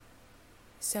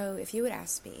So if you would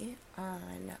ask me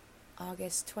on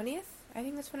August 20th, I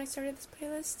think that's when I started this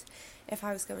playlist, if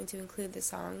I was going to include the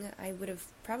song, I would have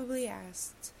probably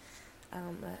asked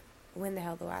when the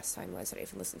hell the last time was that I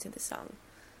even listened to this song.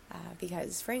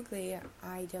 Because frankly,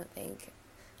 I don't think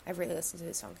I've really listened to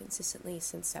this song consistently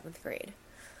since 7th grade.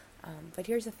 But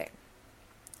here's the thing.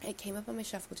 It came up on my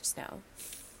shuffle just now.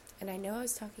 And I know I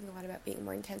was talking a lot about being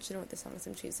more intentional with the songs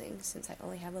I'm choosing since I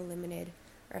only have a limited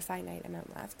or a finite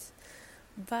amount left.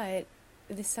 But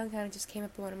this song kind of just came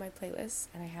up on one of my playlists,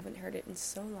 and I haven't heard it in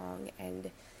so long, and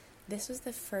this was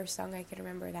the first song I could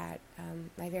remember that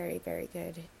my very, very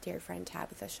good dear friend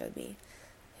Tabitha showed me,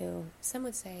 who some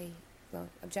would say, well,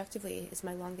 objectively, is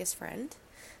my longest friend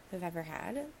I've ever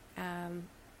had. Can't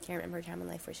remember a time in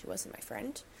life where she wasn't my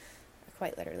friend,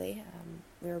 quite literally.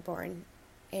 We were born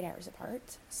 8 hours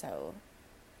apart, so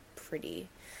pretty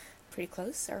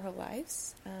close our whole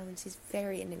lives. She's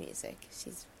very into music.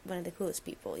 She's one of the coolest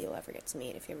people you'll ever get to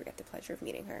meet if you ever get the pleasure of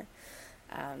meeting her.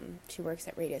 She works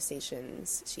at radio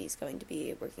stations. She's going to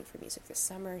be working for music this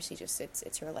summer.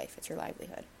 It's her life, it's her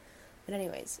livelihood. But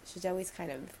anyways, she's always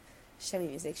kind of show me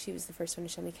music. She was the first one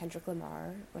to show me Kendrick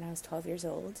Lamar when I was 12 years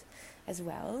old as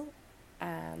well.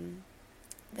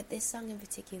 But this song in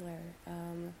particular,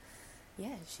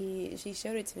 she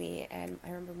showed it to me, and I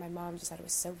remember my mom just thought it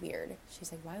was so weird.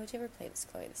 She's like, why would you ever play this,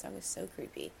 Chloe? The song is so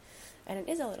creepy. And it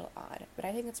is a little odd, but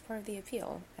I think it's part of the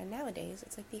appeal. And nowadays,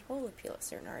 it's like the whole appeal of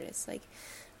certain artists, like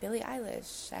Billie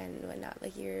Eilish and whatnot.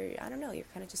 Like you're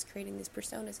kind of just creating these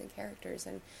personas and characters.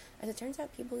 And as it turns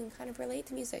out, people can kind of relate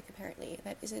to music, apparently,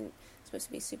 that isn't supposed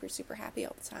to be super, super happy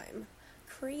all the time.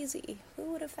 Crazy.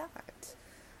 Who would have thought?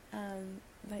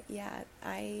 But yeah,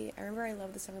 I remember I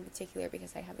love the song in particular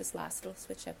because I have this last little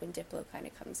switch up when Diplo kind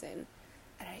of comes in,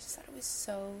 and I just thought it was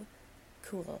so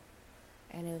cool.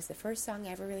 And it was the first song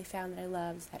I ever really found that I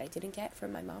loved that I didn't get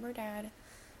from my mom or dad,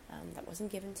 that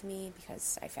wasn't given to me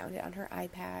because I found it on her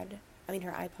iPod,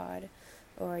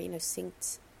 or,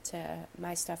 synced to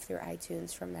my stuff through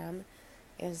iTunes from them.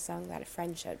 It was a song that a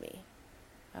friend showed me.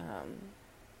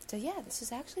 So yeah, this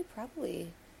is actually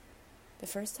probably the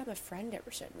first time a friend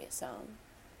ever showed me a song,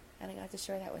 and I got to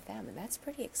share that with them, and that's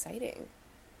pretty exciting.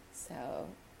 So,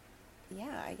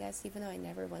 yeah, I guess even though I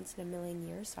never once in a million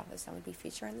years thought this song would be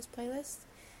featured on this playlist,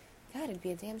 God, it'd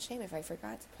be a damn shame if I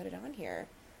forgot to put it on here.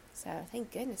 So,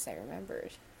 thank goodness I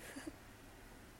remembered.